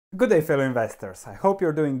Good day, fellow investors. I hope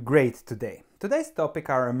you're doing great today. Today's topic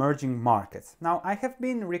are emerging markets. Now, I have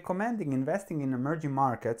been recommending investing in emerging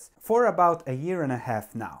markets for about a year and a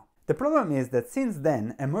half now. The problem is that since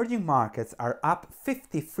then, emerging markets are up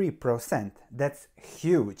 53%. That's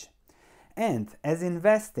huge. And as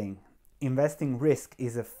investing risk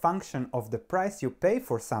is a function of the price you pay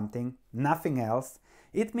for something, nothing else,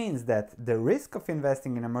 it means that the risk of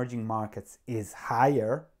investing in emerging markets is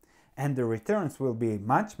higher and the returns will be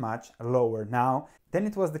much lower now than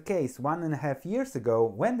it was the case 1.5 years ago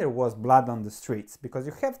when there was blood on the streets, because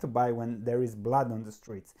you have to buy when there is blood on the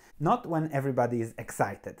streets, not when everybody is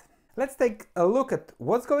excited. Let's take a look at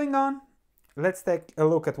what's going on, let's take a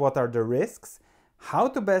look at what are the risks, how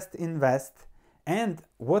to best invest, and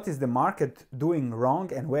what is the market doing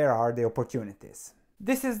wrong and where are the opportunities.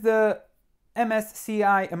 This is the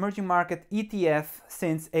MSCI Emerging Market ETF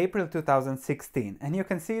since April 2016, and you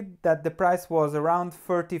can see that the price was around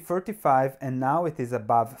 30-35 and now it is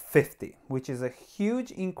above 50, which is a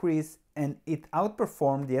huge increase, and it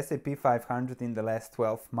outperformed the S&P 500 in the last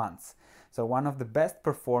 12 months. So one of the best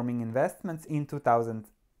performing investments in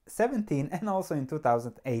 2017 and also in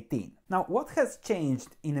 2018. Now, what has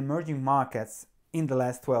changed in emerging markets in the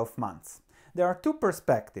last 12 months? There are two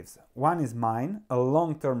perspectives. One is mine, a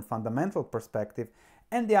long-term fundamental perspective,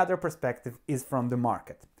 and the other perspective is from the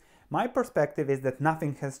market. My perspective is that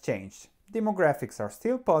nothing has changed. Demographics are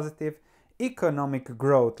still positive, economic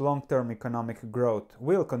growth, long-term economic growth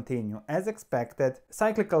will continue as expected.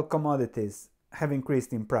 Cyclical commodities have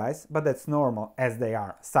increased in price, but that's normal as they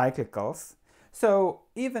are cyclicals. So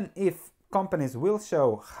even if companies will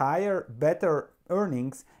show higher, better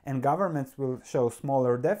earnings and governments will show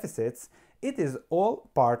smaller deficits, it is all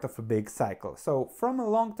part of a big cycle. So from a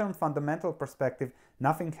long-term fundamental perspective,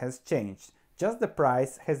 nothing has changed. Just the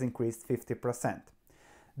price has increased 50%.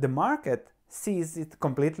 The market sees it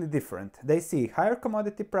completely different. They see higher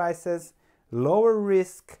commodity prices, lower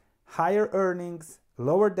risk, higher earnings,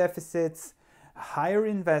 lower deficits, higher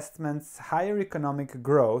investments, higher economic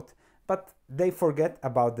growth, but they forget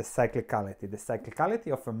about the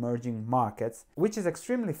cyclicality of emerging markets, which is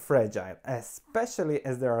extremely fragile, especially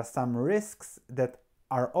as there are some risks that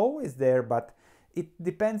are always there, but it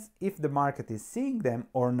depends if the market is seeing them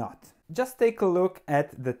or not. Just take a look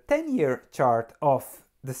at the 10-year chart of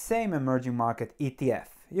the same emerging market ETF.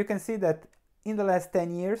 You can see that in the last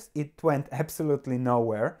 10 years, it went absolutely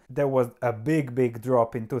nowhere. There was a big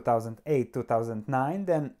drop in 2008, 2009,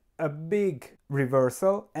 then a big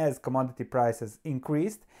reversal as commodity prices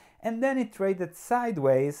increased, and then it traded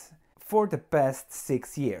sideways for the past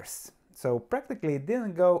 6 years. So practically it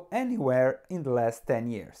didn't go anywhere in the last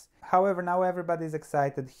 10 years. However, now everybody is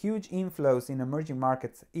excited, huge inflows in emerging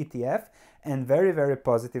markets ETF and very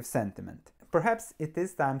positive sentiment. Perhaps it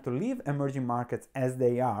is time to leave emerging markets as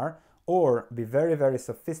they are or be very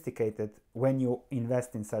sophisticated when you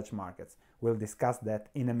invest in such markets. We'll discuss that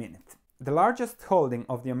in a minute. The largest holding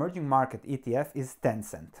of the emerging market ETF is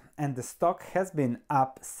Tencent, and the stock has been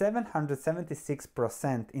up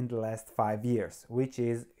 776% in the last 5 years, which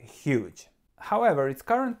is huge. However, its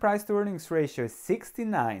current price to earnings ratio is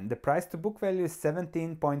 69, the price to book value is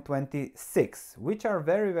 17.26, which are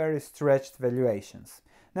very stretched valuations.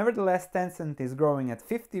 Nevertheless, Tencent is growing at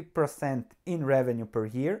 50% in revenue per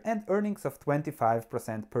year and earnings of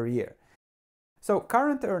 25% per year. So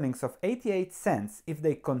current earnings of 88 cents, if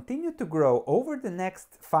they continue to grow over the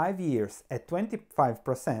next 5 years at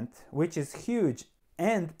 25%, which is huge,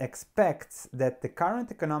 and expects that the current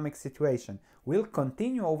economic situation will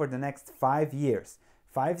continue over the next 5 years.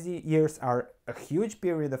 5 years are a huge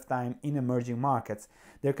period of time in emerging markets.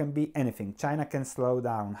 There can be anything. China can slow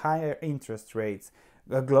down, higher interest rates,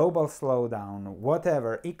 a global slowdown,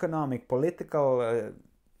 whatever, economic, political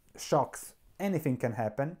shocks, anything can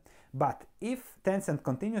happen. But if Tencent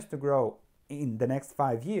continues to grow in the next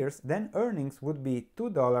 5 years, then earnings would be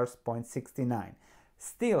 $2.69.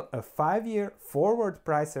 Still a 5-year forward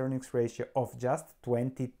price earnings ratio of just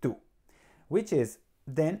 22, which is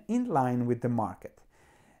then in line with the market.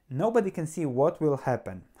 Nobody can see what will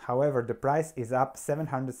happen. However, the price is up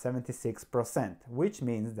 776%, which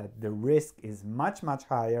means that the risk is much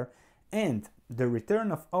higher and the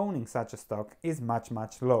return of owning such a stock is much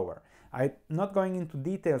lower. I'm not going into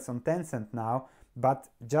details on Tencent now, but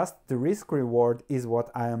just the risk reward is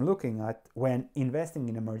what I am looking at when investing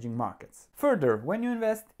in emerging markets. Further, when you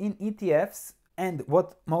invest in ETFs, and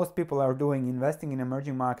what most people are doing, investing in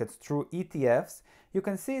emerging markets through ETFs, you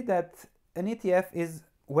can see that an ETF is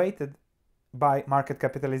weighted by market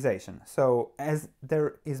capitalization. So as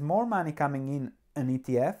there is more money coming in an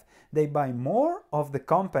ETF, they buy more of the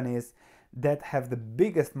companies that have the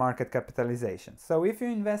biggest market capitalization. So if you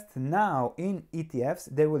invest now in ETFs,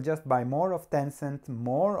 they will just buy more of Tencent,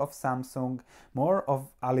 more of Samsung, more of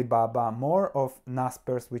Alibaba, more of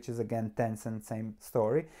Naspers, which is again Tencent, same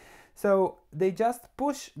story. So they just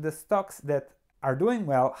push the stocks that are doing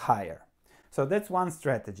well higher. So that's one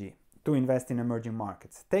strategy to invest in emerging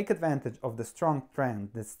markets. Take advantage of the strong trend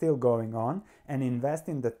that's still going on and invest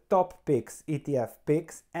in the top picks, ETF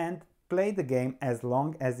picks, and play the game as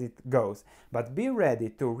long as it goes. But be ready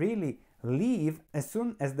to really leave as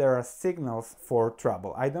soon as there are signals for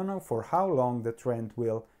trouble. I don't know for how long the trend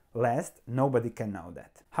will last, nobody can know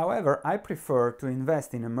that. However, I prefer to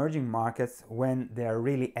invest in emerging markets when they are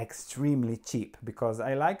really extremely cheap, because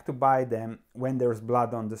I like to buy them when there's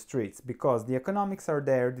blood on the streets, because the economics are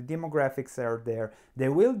there, the demographics are there, they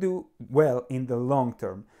will do well in the long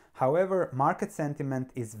term. However, market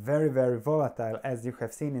sentiment is very, very volatile, as you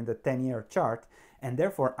have seen in the 10-year chart, and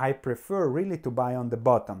therefore I prefer really to buy on the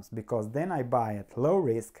bottoms, because then I buy at low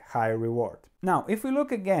risk, high reward. Now, if we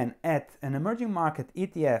look again at an emerging market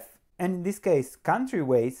ETF, and in this case country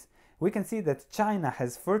weights, we can see that China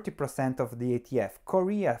has 30% of the ETF,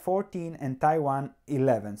 Korea 14% and Taiwan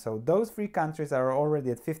 11%. So those three countries are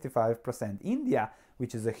already at 55%. India,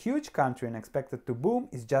 which is a huge country and expected to boom,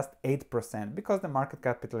 is just 8% because the market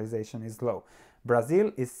capitalization is low.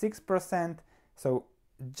 Brazil is 6%, so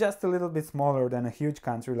just a little bit smaller than a huge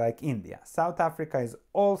country like India. South Africa is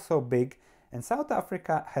also big, and South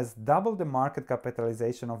Africa has double the market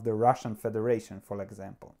capitalization of the Russian Federation, for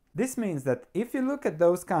example. This means that if you look at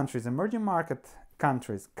those countries, emerging market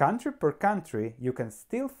countries, country per country, you can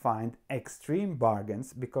still find extreme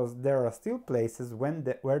bargains, because there are still places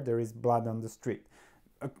where there is blood on the street.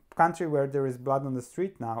 A country where there is blood on the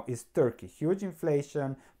street now is Turkey. Huge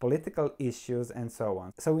inflation, political issues, and so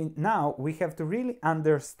on. So now we have to really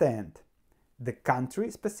understand the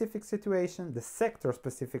country-specific situation, the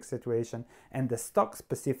sector-specific situation, and the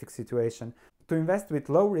stock-specific situation to invest with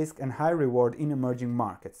low risk and high reward in emerging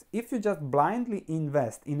markets. If you just blindly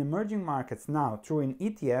invest in emerging markets now through an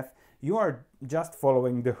ETF, you are just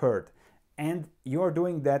following the herd. And you're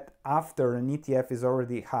doing that after an ETF is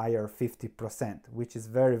already higher 50%, which is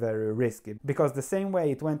very, very risky. Because the same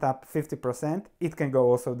way it went up 50%, it can go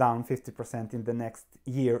also down 50% in the next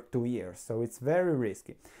year, 2 years. So it's very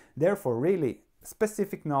risky. Therefore, really,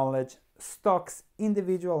 specific knowledge, stocks,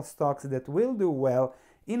 individual stocks that will do well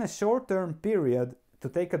in a short-term period to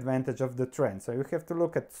take advantage of the trend. So you have to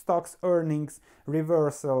look at stocks, earnings,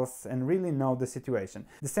 reversals, and really know the situation.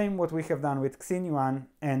 The same what we have done with Xinyuan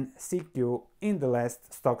and CQ in the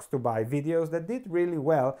last stocks to buy videos that did really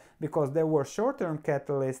well, because they were short-term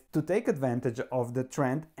catalysts to take advantage of the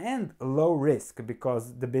trend and low risk,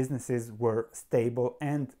 because the businesses were stable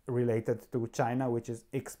and related to China, which is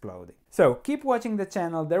exploding. So keep watching the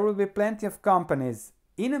channel. There will be plenty of companies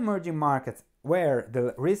in emerging markets where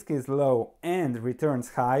the risk is low and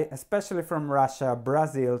returns high, especially from Russia,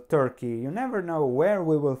 Brazil, Turkey. You never know where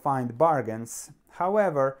we will find bargains.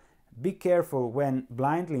 However, be careful when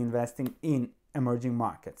blindly investing in emerging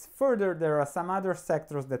markets. Further, there are some other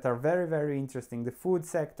sectors that are very, very interesting. The food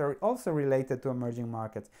sector, also related to emerging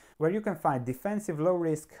markets, where you can find defensive, low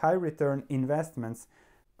risk, high return investments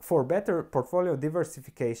for better portfolio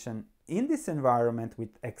diversification in this environment with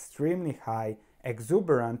extremely high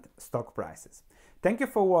exuberant stock prices. Thank you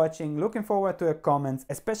for watching. Looking forward to your comments,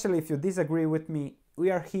 especially if you disagree with me. We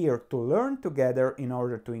are here to learn together in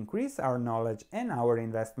order to increase our knowledge and our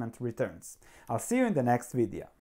investment returns. I'll see you in the next video.